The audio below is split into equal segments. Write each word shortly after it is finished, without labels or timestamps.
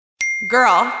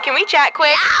Girl, can we chat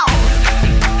quick? Ow!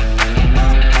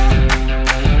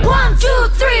 1, 2,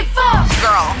 3, 4.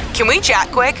 Girl, can we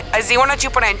chat quick? A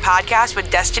Z102.9 podcast with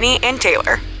Destiny and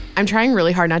Taylor. I'm trying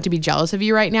really hard not to be jealous of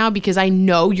you right now because I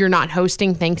know you're not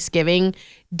hosting Thanksgiving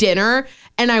dinner,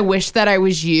 and I wish that I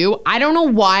was you. I don't know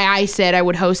why I said I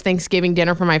would host Thanksgiving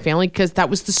dinner for my family because that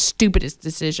was the stupidest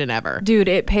decision ever. Dude,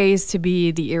 it pays to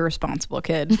be the irresponsible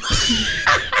kid.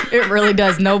 It really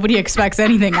does. Nobody expects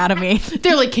anything out of me.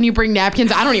 They're like, can you bring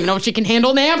napkins? I don't even know if she can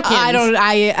handle napkins.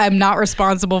 I am not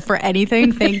responsible for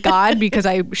anything, thank God, because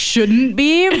I shouldn't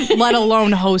be, let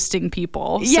alone hosting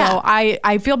people. Yeah. So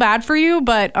I feel bad for you,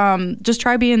 but just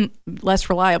try being less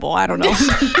reliable. I don't know.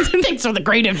 Thanks for the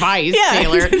great advice, Yeah.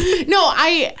 Taylor. No,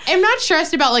 I am not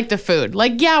stressed about like the food.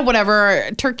 Like, yeah,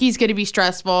 whatever. Turkey's going to be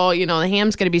stressful. You know, the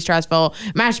ham's going to be stressful.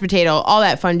 Mashed potato, all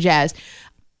that fun jazz.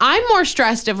 I'm more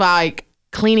stressed of like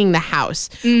cleaning the house.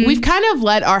 We've kind of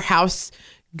let our house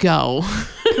go.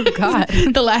 Oh, God.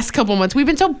 The last couple months. We've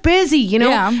been so busy, you know?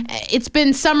 Yeah. It's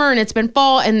been summer and it's been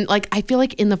fall. And like, I feel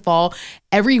like in the fall,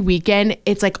 every weekend,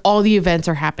 it's like all the events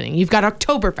are happening. You've got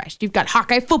Oktoberfest. You've got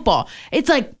Hawkeye football. It's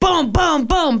like boom, boom,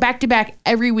 boom, back to back.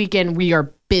 Every weekend, we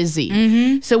are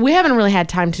busy. So we haven't really had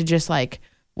time to just like,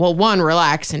 well, one,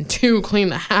 relax, and two, clean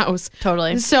the house.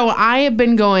 Totally. So I have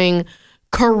been going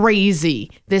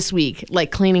crazy this week, like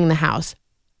cleaning the house.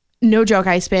 No joke,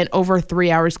 I spent over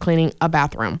 3 hours cleaning a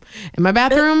bathroom. And my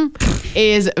bathroom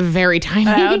is very tiny.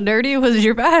 How dirty was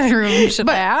your bathroom, should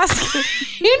I ask?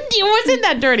 It wasn't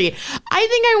that dirty. I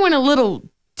think I went a little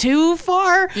too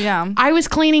far. Yeah. I was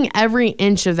cleaning every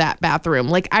inch of that bathroom.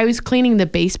 Like, I was cleaning the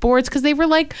baseboards because they were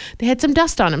like, they had some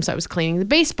dust on them. So I was cleaning the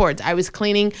baseboards. I was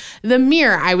cleaning the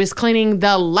mirror. I was cleaning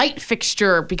the light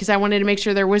fixture because I wanted to make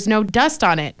sure there was no dust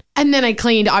on it. And then I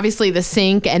cleaned, obviously, the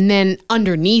sink and then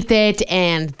underneath it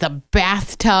and the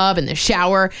bathtub and the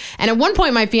shower. And at one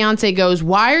point, my fiance goes,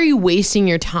 why are you wasting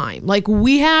your time? Like,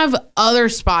 we have other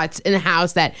spots in the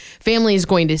house that family is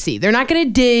going to see. They're not going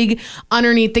to dig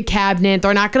underneath the cabinet.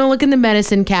 They're not going to look in the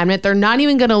medicine cabinet. They're not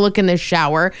even going to look in the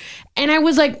shower. And I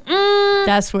was like,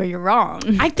 That's where you're wrong.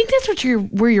 I think that's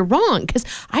where you're wrong. Because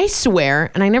I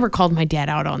swear, and I never called my dad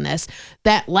out on this,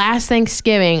 that last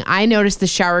Thanksgiving, I noticed the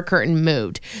shower curtain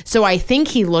moved. So I think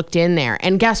he looked in there.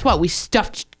 And guess what? We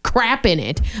stuffed crap in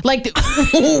it. Like,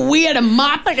 we had a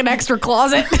mop. Like an extra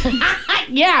closet.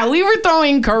 Yeah, we were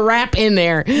throwing crap in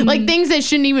there. Like, things that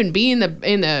shouldn't even be in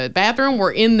the bathroom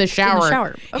were in the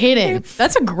shower. Hidden. Okay.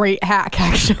 That's a great hack,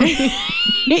 actually.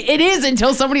 It is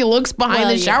until somebody looks behind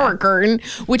the shower curtain,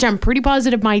 which I'm pretty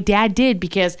positive my dad did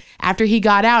because after he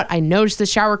got out, I noticed the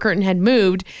shower curtain had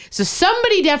moved. So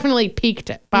somebody definitely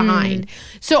peeked behind.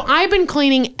 So I've been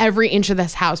cleaning every inch of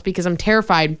this house because I'm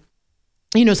terrified.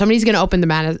 You know, somebody's going to open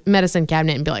the medicine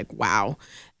cabinet and be like, wow,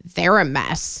 they're a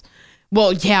mess.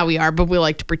 Well, yeah, we are, but we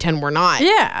like to pretend we're not.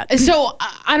 Yeah. So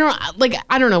I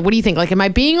don't know. What do you think? Like, am I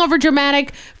being over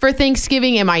dramatic for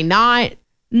Thanksgiving? Am I not?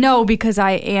 No, because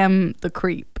I am the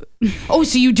creep. Oh,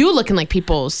 so you do looking like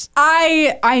people's.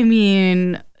 I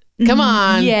mean, Come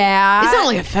on. yeah. It's not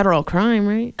like a federal crime,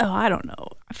 right? Oh, I don't know.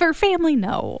 For family,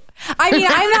 no. I mean,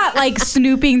 I'm not like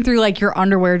snooping through like your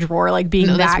underwear drawer, like being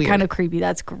that's that weird. kind of creepy.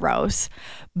 That's gross.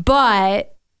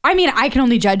 But I mean, I can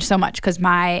only judge so much because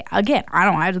I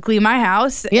don't have to clean my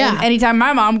house. Yeah. And anytime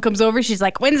my mom comes over, she's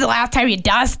like, when's the last time you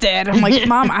dusted? I'm like,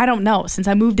 Mom, I don't know. Since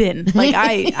I moved in. Like,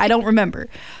 I don't remember.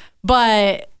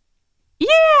 But yeah,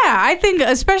 I think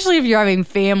especially if you're having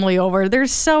family over, they're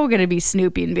so going to be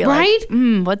snoopy and be Right?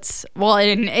 like,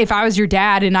 and if I was your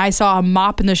dad and I saw a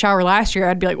mop in the shower last year,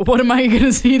 I'd be like, what am I going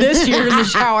to see this year in the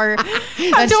shower?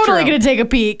 I'm totally going to take a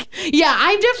peek. Yeah,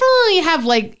 I definitely have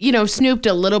like, you know, snooped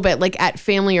a little bit like at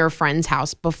family or friends'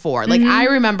 house before. Like I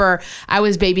remember I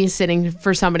was babysitting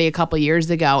for somebody a couple years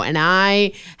ago and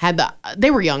I had they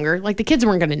were younger. Like the kids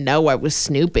weren't going to know I was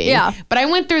snooping. Yeah. But I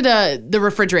went through the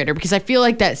refrigerator because I feel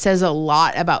like that says a lot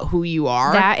about who you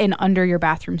are. That and under your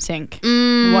bathroom sink.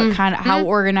 What kind of, how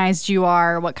organized you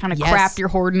are, what kind of crap you're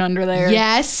hoarding under there.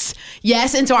 Yes.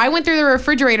 And so I went through the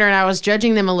refrigerator and I was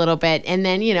judging them a little bit. And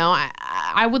then, you know,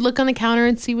 I would look on the counter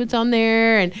and see what's on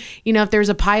there. And, you know, if there's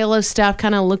a pile of stuff,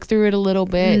 kind of look through it a little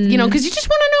bit, you know, because you just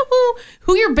want to know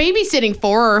who you're babysitting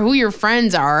for or who your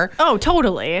friends are. Oh,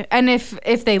 totally. And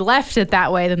if they left it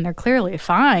that way, then they're clearly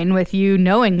fine with you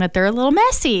knowing that they're a little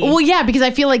messy. Well, yeah, because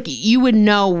I feel like you would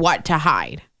know what to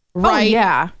hide, right? Oh,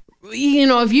 yeah. You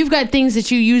know, if you've got things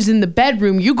that you use in the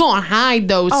bedroom, you go and hide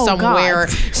those somewhere.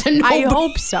 So I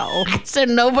hope so. So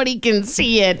nobody can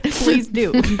see it. Please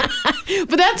do.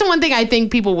 But that's the one thing I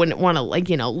think people wouldn't want to, like,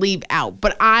 you know, leave out.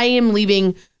 But I am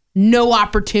leaving no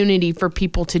opportunity for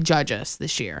people to judge us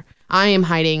this year. I am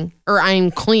hiding, or I am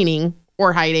cleaning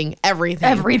or hiding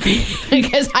everything.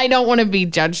 Because I don't want to be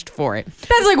judged for it.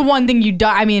 That's like one thing you do.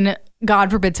 I mean,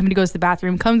 God forbid somebody goes to the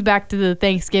bathroom, comes back to the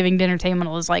Thanksgiving dinner table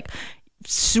and is like,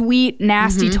 sweet,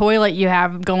 nasty toilet you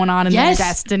have going on in the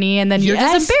Destiny, and then you're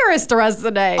just embarrassed the rest of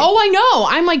the day. Oh, I know.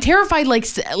 I'm like terrified.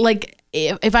 Like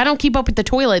if I don't keep up with the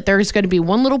toilet, there's going to be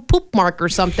one little poop mark or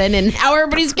something, and how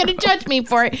everybody's going to judge me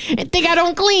for it and think I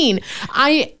don't clean.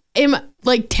 I am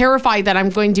like terrified that I'm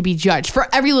going to be judged for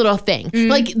every little thing.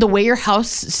 Like the way your house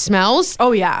smells.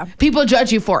 Oh yeah. People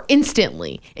judge you for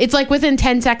instantly. It's like within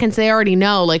 10 seconds, they already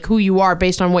know like who you are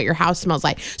based on what your house smells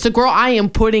like. So girl, I am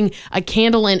putting a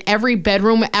candle in every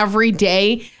bedroom every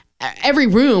day, every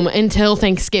room until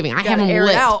Thanksgiving. I haven't air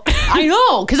lit. it out. I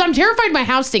know, because I'm terrified my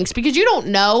house stinks, because you don't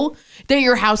know that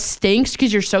your house stinks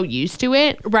because you're so used to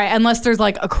it. Right, unless there's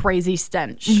like a crazy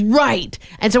stench. Right.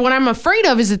 And so what I'm afraid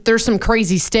of is that there's some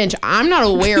crazy stench I'm not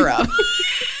aware of.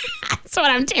 That's what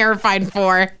I'm terrified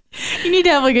for. You need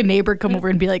to have like a neighbor come over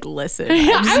and be like, listen, I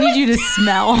just need you to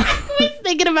smell. I was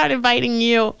thinking about inviting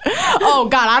you. Oh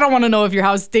God, I don't want to know if your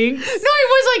house stinks. No,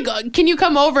 I was like, can you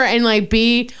come over and like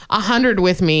be 100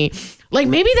 with me? Like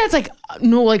maybe that's like,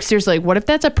 no, like seriously, like, what if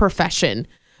that's a profession?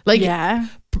 Like, yeah.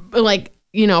 Like,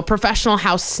 you know, professional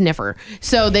house sniffer.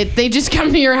 So they just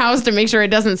come to your house to make sure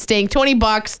it doesn't stink.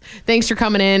 $20. Thanks for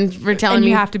coming in, for telling And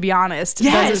me. you have to be honest.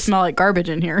 Yes. Does it smell like garbage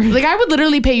in here? Like I would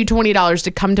literally pay you $20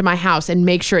 to come to my house and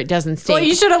make sure it doesn't stink. Well,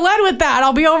 you should have led with that.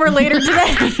 I'll be over later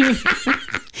today.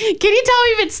 Can you tell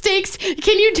me if it stinks?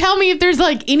 Can you tell me if there's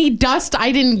like any dust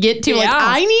I didn't get to? Yeah. Like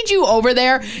I need you over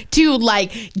there to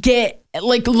like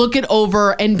look it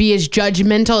over and be as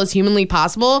judgmental as humanly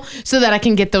possible so that I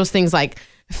can get those things like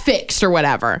fixed or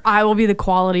whatever. I will be the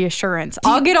quality assurance.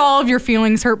 I'll get all of your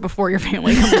feelings hurt before your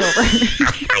family comes over.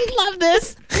 I love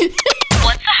this. What's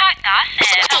the hot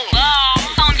gossip?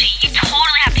 Hello? OMG, you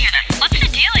totally have to hear this. What's the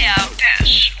dealio?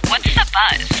 Bitch, what's the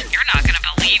buzz? You're not gonna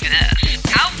believe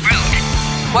this. How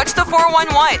rude. What's the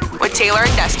 411 with Taylor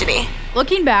and Destiny?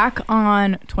 Looking back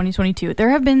on 2022,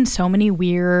 there have been so many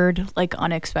weird, like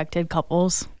unexpected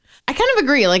couples. I kind of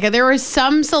agree. Like there were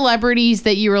some celebrities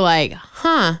that you were like,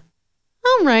 huh,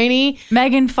 alrighty.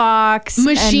 Megan Fox,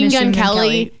 Machine and Gun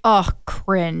Kelly. Oh,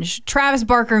 cringe. Travis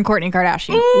Barker and Kourtney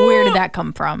Kardashian. Where did that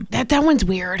come from? That one's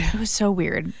weird. It was so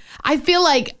weird. I feel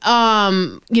like,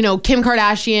 Kim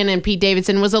Kardashian and Pete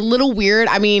Davidson was a little weird.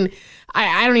 I mean,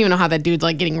 I don't even know how that dude's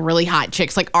like getting really hot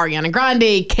chicks like Ariana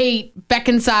Grande, Kate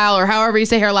Beckinsale, or however you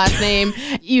say her last name.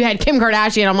 You had Kim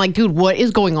Kardashian. I'm like, dude, what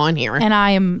is going on here? And I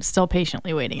am still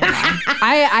patiently waiting in line.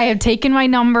 I have taken my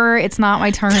number. It's not my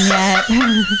turn yet.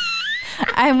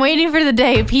 I'm waiting for the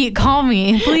day. Pete, call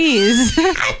me, please.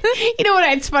 You know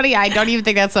what? It's funny. I don't even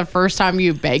think that's the first time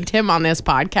you begged him on this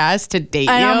podcast to date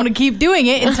And you. I'm going to keep doing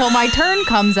it until my turn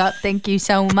comes up. Thank you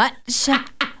so much.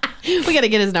 We got to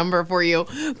get his number for you.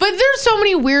 But there's so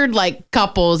many weird like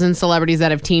couples and celebrities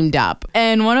that have teamed up.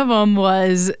 And one of them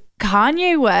was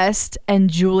Kanye West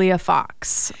and Julia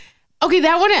Fox. Okay,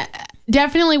 that one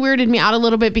definitely weirded me out a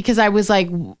little bit because I was like,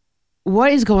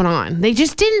 what is going on? They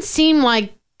just didn't seem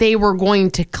like they were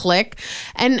going to click.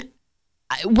 And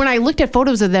when I looked at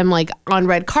photos of them like on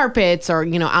red carpets or,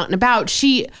 out and about,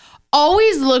 she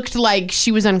always looked like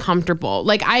she was uncomfortable.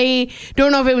 Like, I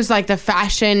don't know if it was like the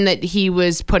fashion that he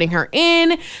was putting her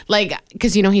in, like,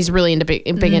 because, he's really big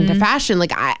into fashion.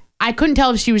 Like, I couldn't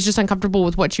tell if she was just uncomfortable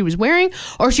with what she was wearing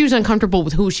or she was uncomfortable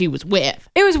with who she was with.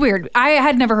 It was weird. I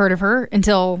had never heard of her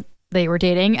until they were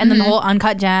dating. And then the whole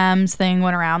Uncut Gems thing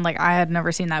went around. Like, I had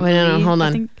never seen that movie. No, hold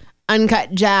on.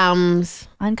 Uncut Gems.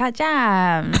 Uncut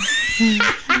Gems.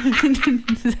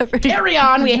 Carry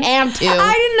on, we have to.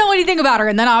 I didn't know anything about her.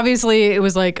 And then obviously it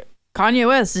was like Kanye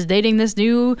West is dating this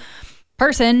new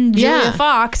person, Julia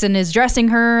Fox, and is dressing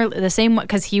her the same way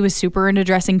because he was super into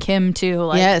dressing Kim too.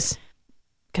 Like, yes.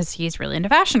 Because he's really into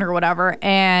fashion or whatever.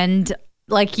 And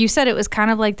like you said, it was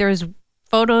kind of like there was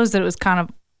photos that it was kind of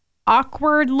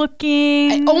awkward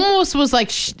looking. It almost was like,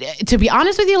 to be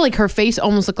honest with you, like her face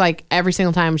almost looked like every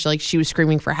single time she was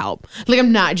screaming for help. Like,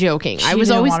 I'm not joking. I was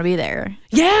always want to be there.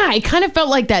 Yeah, it kind of felt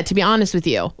like that, to be honest with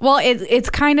you. Well, it's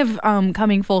kind of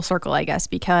coming full circle, I guess,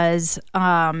 because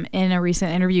in a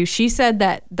recent interview, she said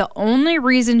that the only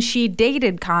reason she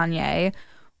dated Kanye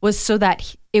was so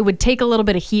that it would take a little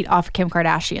bit of heat off Kim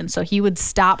Kardashian, so he would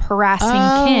stop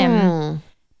harassing Kim.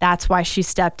 That's why she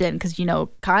stepped in, because,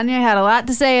 Kanye had a lot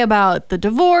to say about the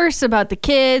divorce, about the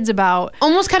kids, about...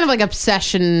 Almost kind of like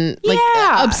obsession,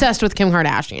 obsessed with Kim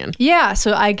Kardashian. Yeah,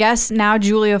 so I guess now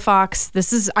Julia Fox,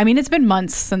 it's been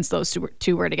months since those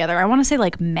two were together. I want to say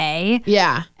like May.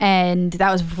 Yeah. And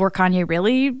that was before Kanye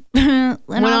really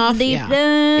went off deep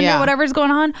end or whatever's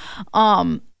going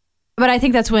on. But I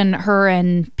think that's when her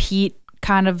and Pete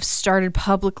kind of started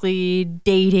publicly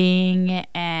dating,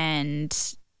 and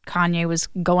Kanye was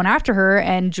going after her,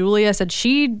 and Julia said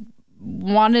she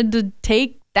wanted to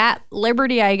take that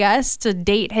liberty, I guess, to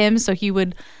date him so he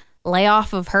would lay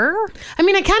off of her. I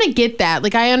mean, I kind of get that.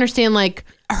 Like, I understand, like,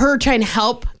 her trying to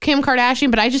help Kim Kardashian,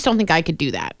 but I just don't think I could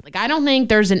do that. Like, I don't think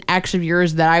there's an ex of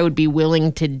yours that I would be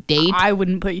willing to date. I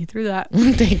wouldn't put you through that.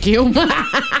 Thank you.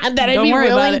 That I'd Don't be worry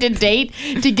willing about to date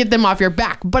to get them off your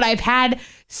back. But I've had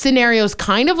scenarios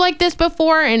kind of like this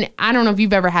before, and I don't know if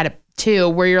you've ever had it too,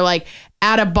 where you're like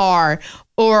at a bar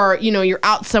or, you know, you're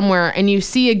out somewhere and you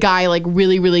see a guy like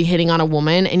really, really hitting on a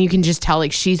woman, and you can just tell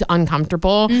like she's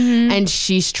uncomfortable and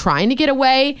she's trying to get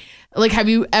away. Like, have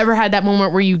you ever had that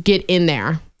moment where you get in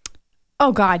there?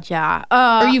 Oh, God, yeah.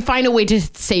 Or you find a way to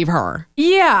save her?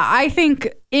 Yeah, I think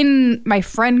in my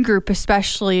friend group,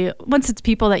 especially, once it's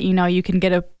people that you know, you can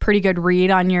get a pretty good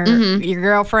read on your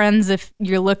girlfriends. If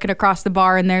you're looking across the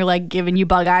bar and they're like giving you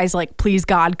bug eyes, like, please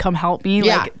God, come help me.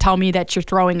 Yeah. Like, tell me that you're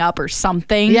throwing up or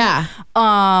something. Yeah.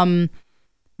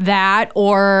 That,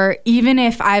 or even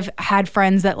if I've had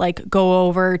friends that like go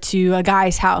over to a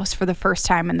guy's house for the first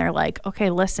time and they're like,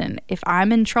 okay, listen, if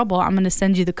I'm in trouble, I'm going to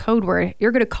send you the code word. You're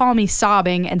going to call me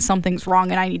sobbing and something's wrong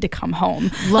and I need to come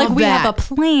home. Love we that. have a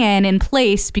plan in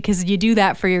place, because you do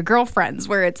that for your girlfriends,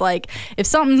 where it's like, if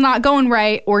something's not going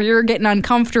right or you're getting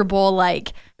uncomfortable,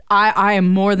 like, I am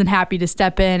more than happy to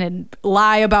step in and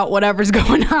lie about whatever's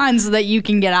going on so that you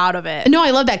can get out of it. No, I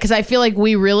love that, because I feel like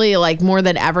we really, like, more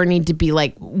than ever need to be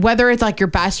like, whether it's like your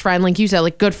best friend, like you said,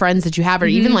 like good friends that you have, or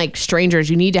even like strangers,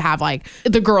 you need to have like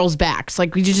the girls' backs.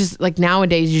 Like, we just, like,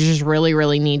 nowadays you just really,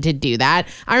 really need to do that.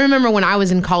 I remember when I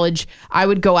was in college, I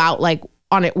would go out like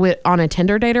on a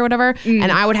Tinder date or whatever, and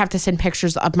I would have to send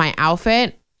pictures of my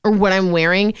outfit or what I'm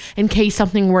wearing in case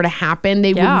something were to happen.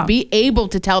 They wouldn't be able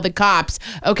to tell the cops,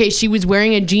 okay, she was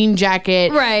wearing a jean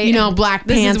jacket, right? You know, black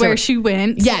pants. This is where she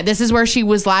went. Yeah, this is where she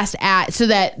was last at, so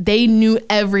that they knew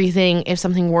everything if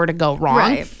something were to go wrong.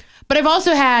 Right. But I've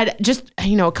also had, just,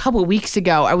 you know, a couple of weeks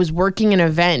ago, I was working an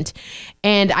event,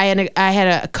 and I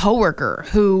had a coworker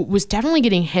who was definitely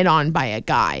getting hit on by a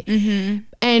guy.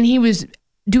 And he was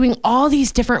doing all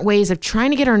these different ways of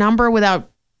trying to get her number without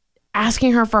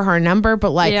asking her for her number,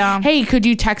 but like, hey, could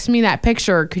you text me that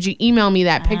picture? Could you email me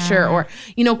that picture? Or,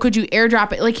 you know, could you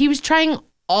airdrop it? Like, he was trying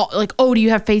all, like, oh, do you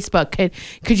have Facebook?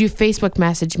 Could you Facebook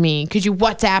message me? Could you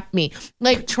WhatsApp me?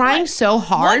 Like, trying so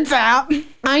hard. WhatsApp.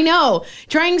 I know.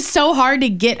 Trying so hard to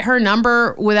get her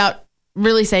number without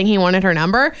really saying he wanted her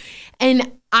number.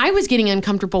 And I was getting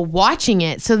uncomfortable watching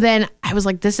it. So then I was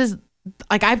like, this is,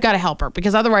 like, I've got to help her,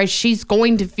 because otherwise she's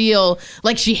going to feel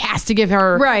like she has to give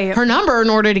her her number in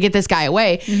order to get this guy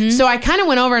away. So I kind of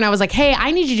went over and I was like, hey,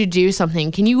 I need you to do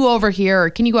something. Can you go over here,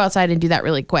 or can you go outside and do that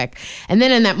really quick? And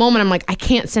then in that moment, I'm like, I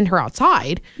can't send her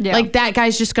outside. Like, that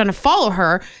guy's just going to follow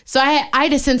her. So I had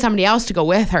to send somebody else to go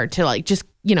with her to, like, just,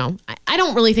 you know, I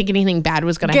don't really think anything bad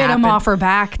was going to happen. Get him off her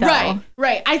back, though.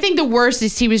 Right. I think the worst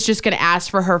is he was just going to ask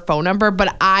for her phone number,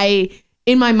 but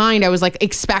in my mind, I was like,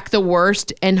 expect the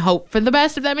worst and hope for the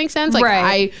best, if that makes sense. Like,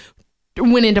 I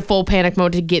went into full panic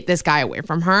mode to get this guy away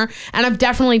from her. And I've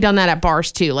definitely done that at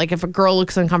bars too. Like, if a girl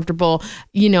looks uncomfortable,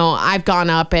 you know, I've gone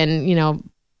up and, you know,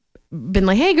 been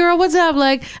like, hey girl, what's up?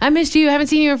 Like, I missed you. I haven't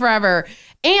seen you in forever.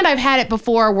 And I've had it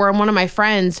before where one of my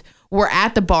friends were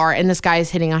at the bar and this guy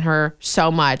is hitting on her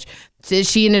so much.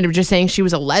 She ended up just saying she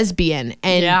was a lesbian,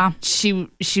 and she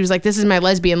was like, this is my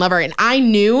lesbian lover. And I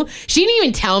knew, she didn't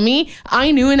even tell me, I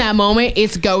knew in that moment,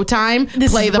 it's go time,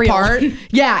 play the part.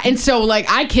 Yeah. And so, like,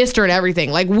 I kissed her and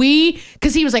everything. Like,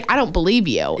 because he was like, I don't believe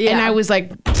you. And I was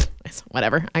like,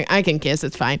 whatever, I can kiss,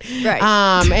 it's fine. Right.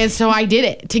 And so I did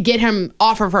it to get him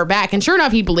off of her back. And sure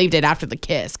enough, he believed it after the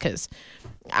kiss, because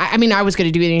I mean, I was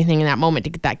going to do anything in that moment to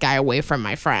get that guy away from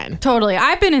my friend. Totally.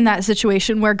 I've been in that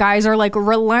situation where guys are like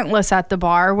relentless at the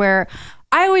bar, where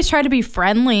I always try to be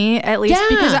friendly, at least,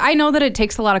 because I know that it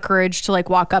takes a lot of courage to like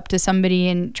walk up to somebody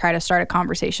and try to start a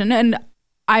conversation. And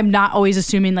I'm not always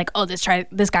assuming like, oh, this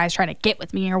guy's trying to get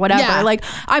with me or whatever. Yeah. Like,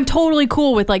 I'm totally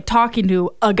cool with like talking to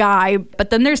a guy, but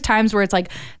then there's times where it's like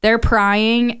they're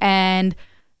prying and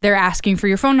they're asking for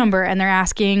your phone number and they're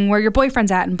asking where your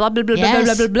boyfriend's at and blah, blah, blah, blah,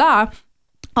 blah, blah, blah.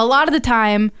 A lot of the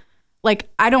time, like,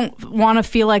 I don't want to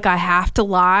feel like I have to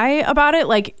lie about it.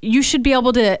 Like, you should be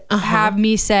able to have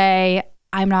me say,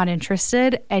 I'm not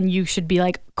interested, and you should be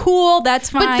like, cool, that's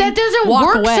fine. But that doesn't Walk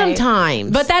work away.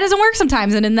 sometimes. But that doesn't work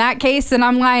sometimes. And in that case, then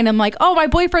I'm lying. I'm like, oh, my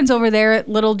boyfriend's over there.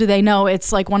 Little do they know,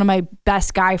 it's like one of my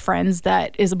best guy friends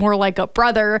that is more like a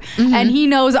brother. And he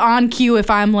knows on cue if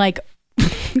I'm like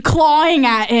clawing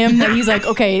at him that he's like,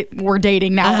 okay, we're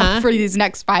dating now for these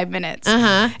next 5 minutes.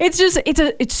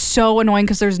 It's so annoying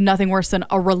because there's nothing worse than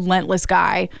a relentless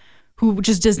guy who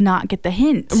just does not get the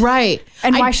hint. Right.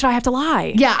 And why should I have to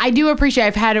lie? Yeah, I do appreciate,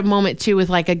 I've had a moment too with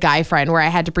like a guy friend where I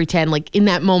had to pretend like in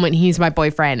that moment he's my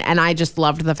boyfriend, and I just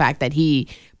loved the fact that he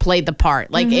played the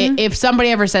part. Like if somebody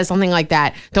ever says something like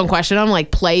that, don't question them, like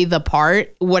play the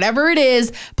part, whatever it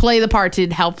is, play the part to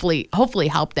hopefully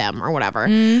help them or whatever.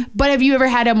 But have you ever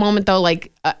had a moment though,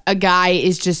 like a guy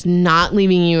is just not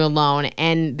leaving you alone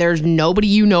and there's nobody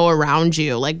you know around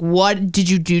you? Like what did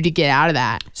you do to get out of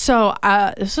that? So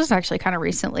this was actually kind of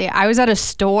recently. I was at a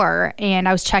store and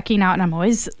I was checking out, and I'm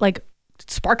always like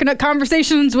sparking up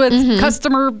conversations with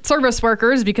customer service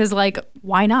workers because like,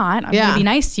 why not? I'm gonna be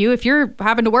nice to you. If you're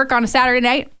having to work on a Saturday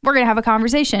night, we're gonna have a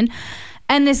conversation.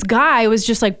 And this guy was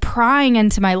just like prying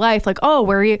into my life, like, oh,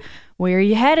 where are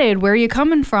you headed? Where are you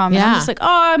coming from? And I'm just like,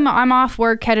 oh, I'm off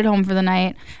work, headed home for the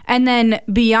night. And then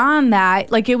beyond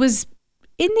that, like it was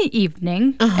in the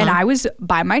evening and I was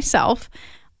by myself,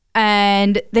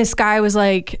 and this guy was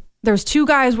like, there's 2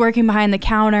 guys working behind the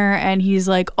counter, and he's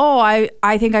like, oh,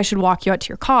 I think I should walk you out to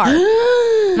your car.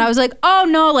 And I was like, oh,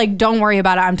 no, like, don't worry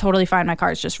about it. I'm totally fine. My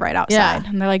car's just right outside.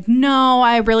 And they're like, no,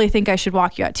 I really think I should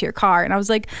walk you out to your car. And I was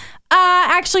like,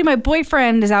 actually, my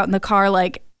boyfriend is out in the car.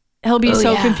 Like, he'll be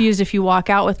confused if you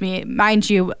walk out with me. Mind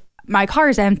you, my car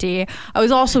is empty. I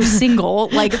was also single.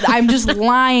 Like, I'm just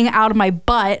lying out of my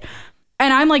butt.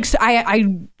 And I'm like,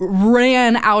 I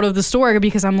ran out of the store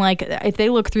because I'm like, if they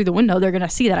look through the window, they're going to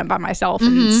see that I'm by myself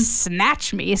and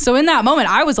snatch me. So in that moment,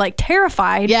 I was like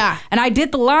terrified. Yeah. And I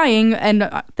did the lying, and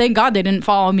thank God they didn't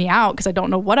follow me out because I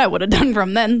don't know what I would have done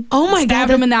from then. Oh my God.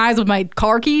 Stabbed them in the eyes with my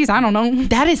car keys. I don't know.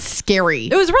 That is scary.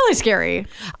 It was really scary.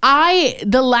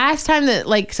 The last time that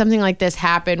like something like this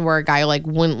happened where a guy like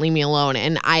wouldn't leave me alone,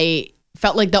 and I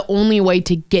felt like the only way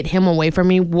to get him away from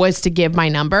me was to give my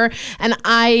number. And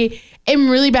I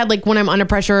am really bad. Like when I'm under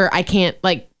pressure, I can't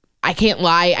lie. I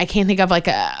can't think of like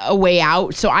a way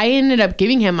out. So I ended up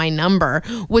giving him my number.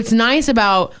 What's nice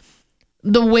about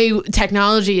the way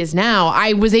technology is now,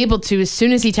 I was able to, as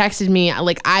soon as he texted me,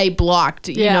 like I blocked,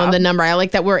 you know, the number. I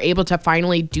like that we're able to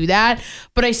finally do that,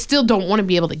 but I still don't want to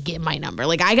be able to give my number.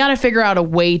 Like I got to figure out a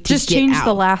way to just change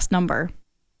the last number.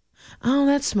 Oh,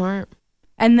 that's smart.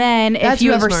 And then if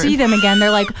you ever see them again,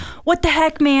 they're like, what the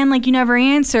heck, man? Like, you never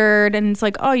answered. And it's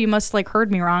like, oh, you must like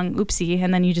heard me wrong. Oopsie.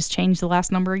 And then you just change the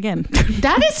last number again.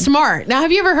 That is smart. Now,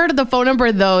 have you ever heard of the phone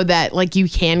number, though, that like you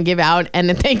can give out and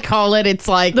if they call it, it's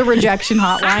like the rejection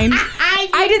hotline?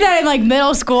 I did that in like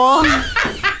middle school.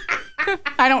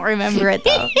 I don't remember it,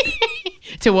 though.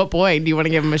 To what point? Do you want to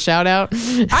give him a shout out?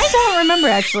 I don't remember,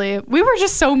 actually. We were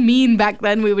just so mean back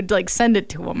then. We would like send it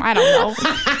to him. I don't know.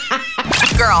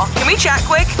 Girl, can we chat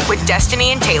quick with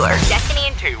Destiny and Taylor? Destiny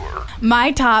and Taylor.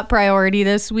 My top priority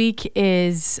this week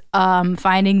is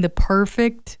finding the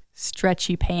perfect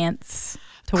stretchy pants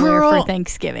to wear for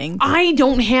Thanksgiving. I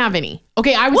don't have any.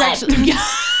 Okay, I was actually...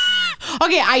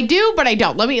 Okay, I do, but I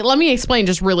don't. Let me explain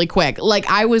just really quick. Like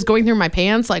I was going through my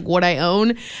pants, like what I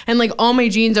own, and like all my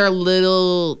jeans are a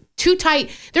little too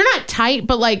tight. They're not tight,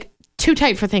 but like too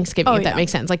tight for Thanksgiving, if that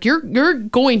makes sense. Like you're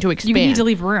going to expand. You need to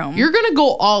leave room. You're going to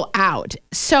go all out.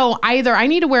 So either I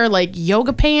need to wear like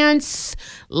yoga pants,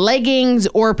 leggings,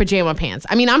 or pajama pants.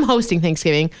 I mean, I'm hosting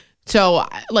Thanksgiving. So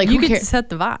like you get to set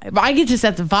the vibe. I get to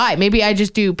set the vibe. Maybe I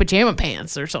just do pajama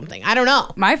pants or something. I don't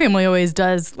know. My family always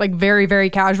does like very,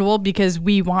 very casual because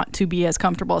we want to be as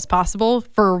comfortable as possible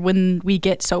for when we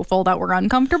get so full that we're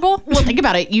uncomfortable. Well, think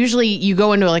about it. Usually you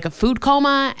go into like a food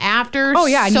coma after. Oh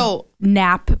yeah. So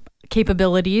nap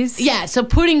capabilities. Yeah. So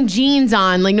putting jeans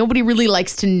on, like nobody really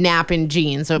likes to nap in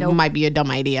jeans. So it might be a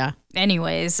dumb idea.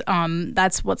 Anyways,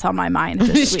 that's what's on my mind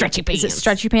this stretchy week. pants. Is it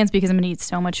stretchy pants because I'm gonna eat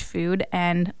so much food,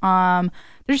 and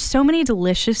there's so many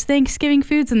delicious Thanksgiving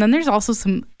foods, and then there's also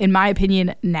some, in my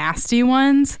opinion, nasty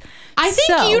ones. I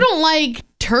think you don't like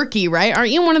turkey, right?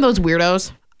 Aren't you one of those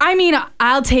weirdos? I mean,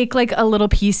 I'll take like a little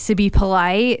piece to be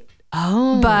polite.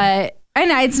 Oh, but. And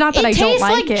it's not that I don't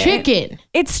like it. It tastes like chicken.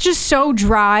 It's just so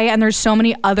dry, and there's so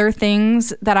many other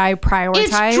things that I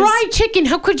prioritize. It's dry chicken.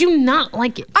 How could you not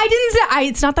like it? I didn't say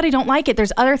it's not that I don't like it.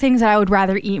 There's other things that I would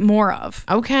rather eat more of.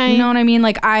 Okay. You know what I mean?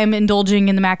 Like I'm indulging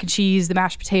in the mac and cheese, the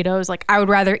mashed potatoes. Like I would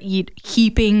rather eat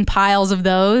heaping piles of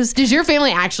those. Does your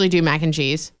family actually do mac and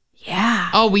cheese? Yeah.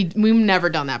 Oh, we've never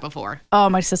done that before. Oh,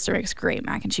 my sister makes great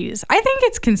mac and cheese. I think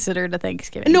it's considered a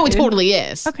Thanksgiving. No, food. it totally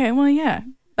is. Okay, well, yeah.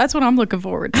 That's what I'm looking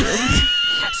forward to.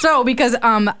 So, because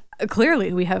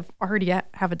clearly we have already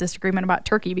have a disagreement about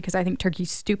turkey because I think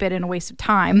turkey's stupid and a waste of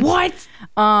time. What?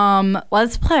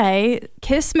 Let's play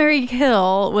Kiss, Marry,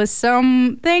 Kill with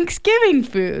some Thanksgiving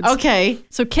foods. Okay.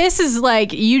 So Kiss is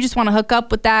like you just want to hook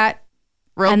up with that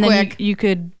Real and quick. then you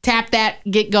could Tap that,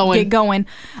 get going. get going.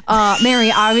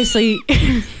 Mary, obviously,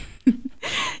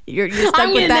 you're stuck I'm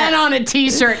with getting that on a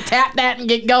t-shirt. Tap that and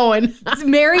get going.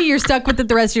 Mary, you're stuck with it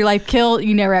the rest of your life. Kill,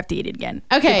 you never have to eat it again.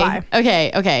 Okay. Goodbye.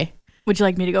 Okay. Would you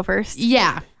like me to go first?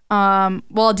 Yeah.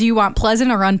 Well, do you want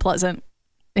pleasant or unpleasant?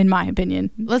 In my opinion.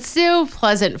 Let's do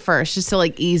pleasant first, just to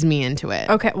like ease me into it.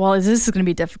 Okay. Well, this is going to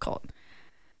be difficult.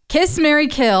 Kiss, marry,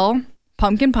 kill,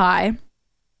 pumpkin pie,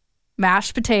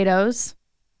 mashed potatoes,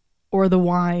 or the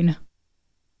wine.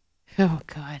 Oh,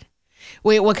 God.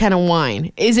 Wait, what kind of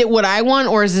wine? Is it what I want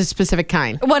or is it a specific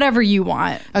kind? Whatever you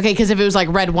want. Okay, because if it was like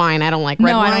red wine, I don't like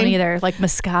red No, wine. I don't either. Like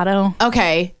Moscato.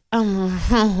 Okay.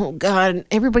 Oh, God.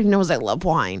 Everybody knows I love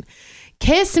wine.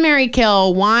 Kiss, marry,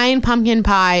 kill, wine, pumpkin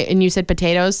pie, and you said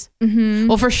potatoes? Mm-hmm.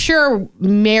 Well, for sure,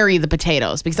 marry the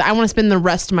potatoes because I want to spend the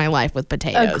rest of my life with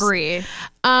potatoes. Agree.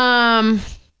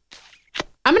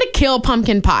 I'm going to kill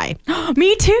pumpkin pie.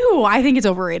 Me too. I think it's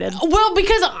overrated. Well,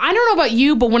 because I don't know about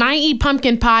you, but when I eat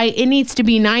pumpkin pie, it needs to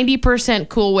be 90%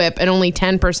 Cool Whip and only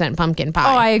 10% pumpkin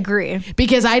pie. Oh, I agree.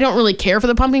 Because I don't really care for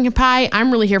the pumpkin pie.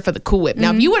 I'm really here for the Cool Whip.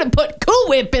 Now, if you would have put Cool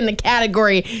Whip in the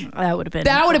category, That would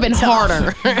have been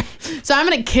harder. So I'm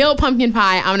going to kill pumpkin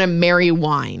pie. I'm going to marry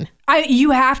wine.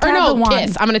 You have to Or have no, the wine.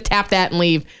 kiss. I'm going to tap that and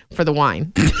leave for the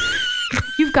wine.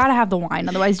 You've got to have the wine.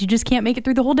 Otherwise, you just can't make it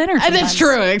through the whole dinner. And that's sometimes.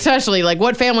 true, especially like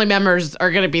what family members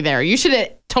are going to be there. You should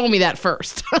have told me that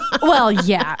first. Well,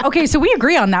 yeah. Okay, so we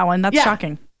agree on that one. That's Yeah.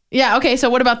 shocking. Yeah, okay, so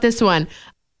what about this one?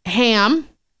 Ham,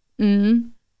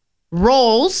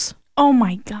 rolls, Oh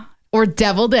my God. or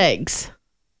deviled eggs?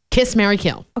 Kiss, marry,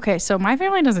 kill. Okay, so my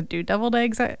family doesn't do deviled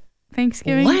eggs at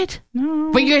Thanksgiving. What?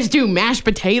 No. But you guys do mashed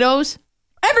potatoes?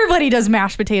 Everybody does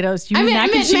mashed potatoes. You mean mac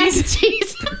and mac cheese? and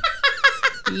cheese.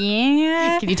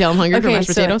 Yeah. Can you tell I'm hungry for mashed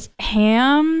potatoes?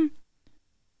 Ham.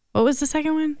 What was the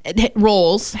second one?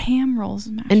 Rolls Ham rolls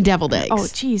and mashed and deviled eggs. Oh,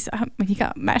 geez. When you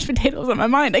got mashed potatoes on my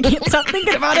mind, I can't stop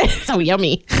thinking about it. So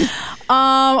yummy.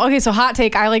 Okay, so hot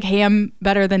take. I like ham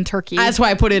better than turkey. That's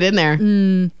why I put it in there.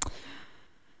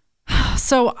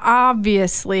 So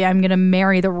obviously, I'm gonna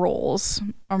marry the rolls.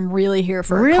 I'm really here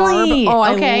for a Really? carb.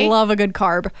 Oh, Okay. I love a good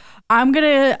carb. I'm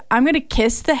gonna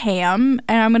kiss the ham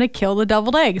and I'm gonna kill the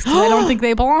deviled eggs because I don't think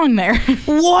they belong there.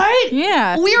 What?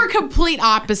 Yeah. We are complete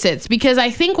opposites because I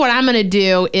think what I'm going to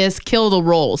do is kill the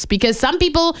rolls because some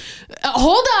people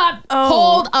hold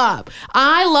up.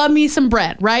 I love me some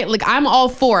bread, right? Like I'm all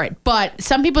for it, but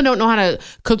some people don't know how to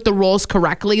cook the rolls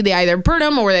correctly. They either burn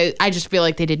them or I just feel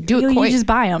like they didn't do it You quite. just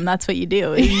buy them. That's what you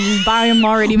do. You just buy them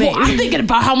already made. Well, I'm thinking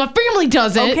about how my family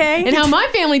does it Okay. and how my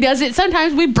family does it.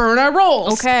 Sometimes we burn our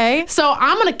rolls. Okay. So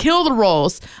I'm going to kill the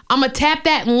rolls. I'm going to tap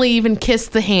that and leave and kiss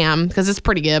the ham because it's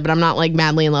pretty good, but I'm not like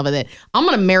madly in love with it. I'm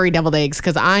going to marry deviled eggs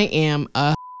because I am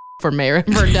a for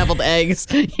deviled eggs.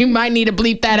 You might need to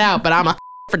bleep that out, but I'm a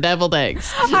for deviled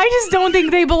eggs. I just don't think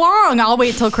they belong. I'll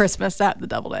wait till Christmas to have the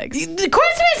deviled eggs. The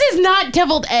Christmas is not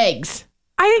deviled eggs.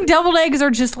 I think deviled eggs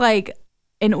are just like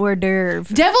an hors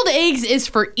d'oeuvre. Deviled eggs is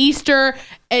for Easter.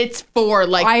 It's for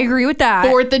like I agree with that.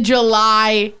 4th of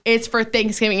July. It's for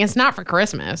Thanksgiving. It's not for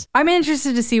Christmas. I'm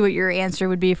interested to see what your answer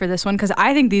would be for this one because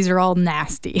I think these are all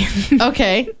nasty.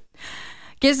 Okay.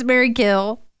 Kiss, marry,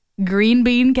 kill, green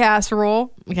bean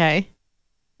casserole, Okay.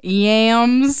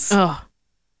 yams, Oh.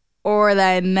 or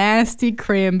that nasty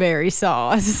cranberry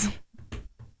sauce.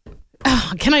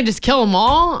 Can I just kill them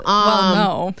all? Well,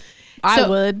 no. I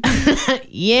would.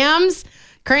 Yams,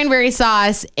 cranberry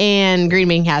sauce, and green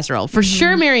bean casserole. For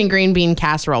sure marrying green bean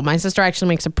casserole. My sister actually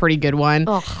makes a pretty good one.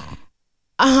 Ugh.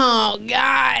 Oh,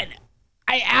 God.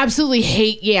 I absolutely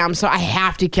hate yams, so I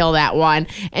have to kill that one.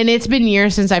 And it's been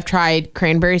years since I've tried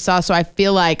cranberry sauce, so I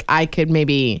feel like I could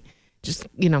maybe just,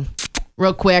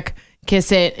 real quick,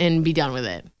 kiss it and be done with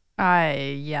it.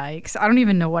 Yikes. I don't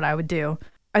even know what I would do.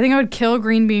 I think I would kill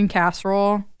green bean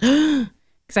casserole because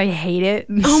I hate it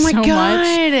Oh, my so God.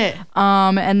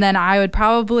 much. And then I would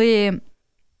probably...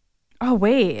 Oh,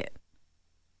 wait.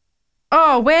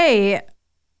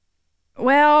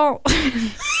 Well...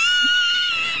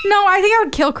 No, I think I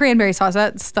would kill cranberry sauce.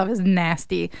 That stuff is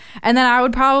nasty. And then I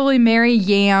would probably marry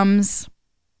yams.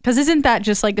 Because isn't that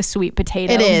just like a sweet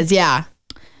potato? It is, yeah.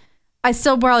 I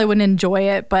still probably wouldn't enjoy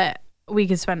it, but we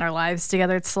could spend our lives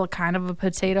together. It's still kind of a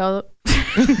potato.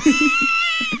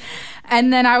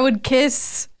 And then I would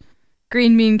kiss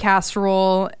green bean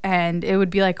casserole, and it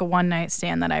would be like a one-night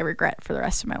stand that I regret for the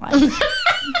rest of my life.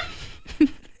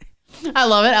 I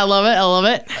love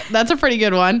it. That's a pretty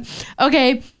good one.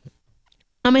 Okay.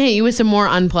 I'm going to hit you with some more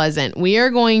unpleasant. We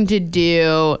are going to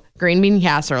do green bean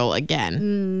casserole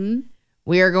again.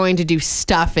 We are going to do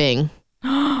stuffing.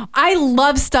 I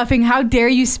love stuffing. How dare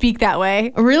you speak that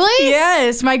way? Really?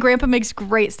 Yes. My grandpa makes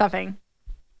great stuffing.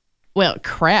 Well,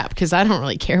 crap, because I don't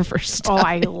really care for stuffing. Oh,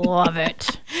 I love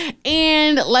it.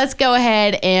 And let's go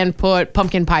ahead and put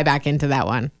pumpkin pie back into that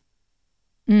one.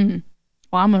 Well,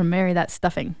 I'm going to marry that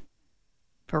stuffing.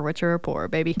 For richer or poor,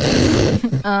 baby.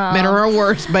 Better or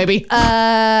worse, baby.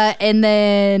 And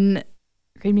then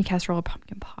green bean casserole or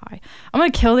pumpkin pie. I'm going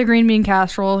to kill the green bean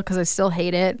casserole because I still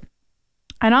hate it.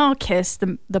 And I'll kiss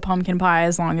the pumpkin pie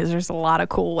as long as there's a lot of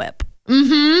Cool Whip.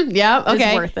 Yeah,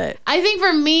 okay. It's worth it. I think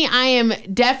for me, I am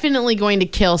definitely going to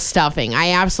kill stuffing.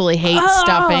 I absolutely hate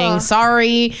stuffing.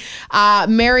 Sorry.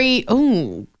 I'm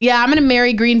going to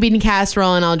marry green bean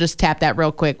casserole, and I'll just tap that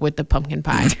real quick with the pumpkin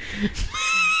pie.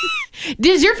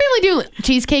 Does your family do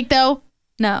cheesecake, though?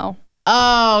 No.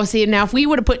 Oh, see, now if we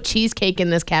would have put cheesecake in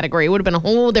this category, it would have been a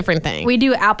whole different thing. We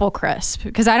do apple crisp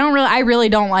because I really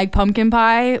don't like pumpkin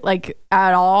pie like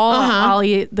at all. I'll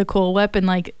eat the Cool Whip and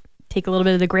like take a little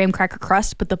bit of the graham cracker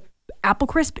crust, but the apple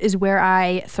crisp is where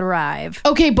I thrive.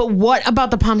 Okay, but what about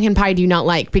the pumpkin pie do you not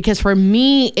like? Because for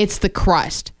me, it's the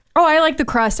crust. Oh, I like the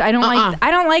crust. I don't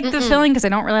like the filling because I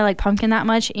don't really like pumpkin that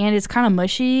much, and it's kind of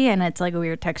mushy and it's like a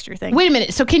weird texture thing. Wait a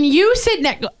minute. So can you sit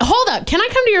next? Hold up. Can I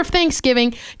come to your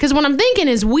Thanksgiving? Because what I'm thinking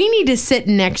is we need to sit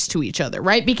next to each other,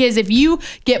 right? Because if you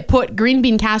get put green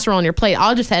bean casserole on your plate,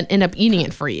 I'll just end up eating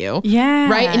it for you. Yeah.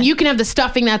 Right? And you can have the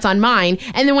stuffing that's on mine.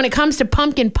 And then when it comes to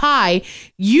pumpkin pie,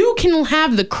 you can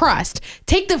have the crust.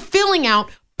 Take the filling out,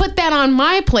 put that on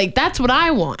my plate. That's what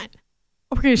I want.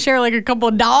 We're going to share like a couple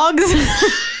of dogs.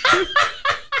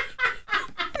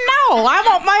 No, I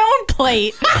want my own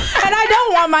plate. And I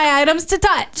don't want my items to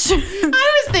touch.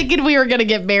 I was thinking we were going to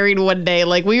get married one day.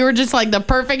 Like, we were just like the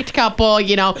perfect couple,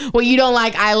 you know. What you don't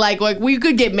like, I like. Like, we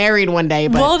could get married one day.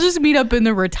 But we'll just meet up in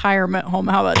the retirement home.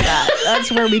 How about that?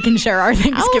 That's where we can share our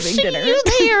Thanksgiving dinner. I'll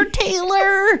see you there,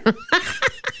 Taylor.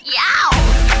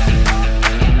 Yow!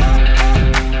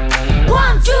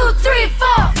 1, 2, 3, 4.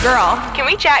 Girl, can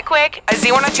we chat quick? A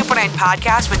Z102.9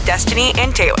 podcast with Destiny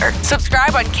and Taylor.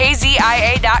 Subscribe on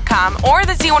KZIA.com or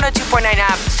the Z102.9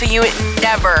 app so you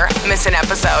never miss an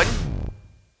episode.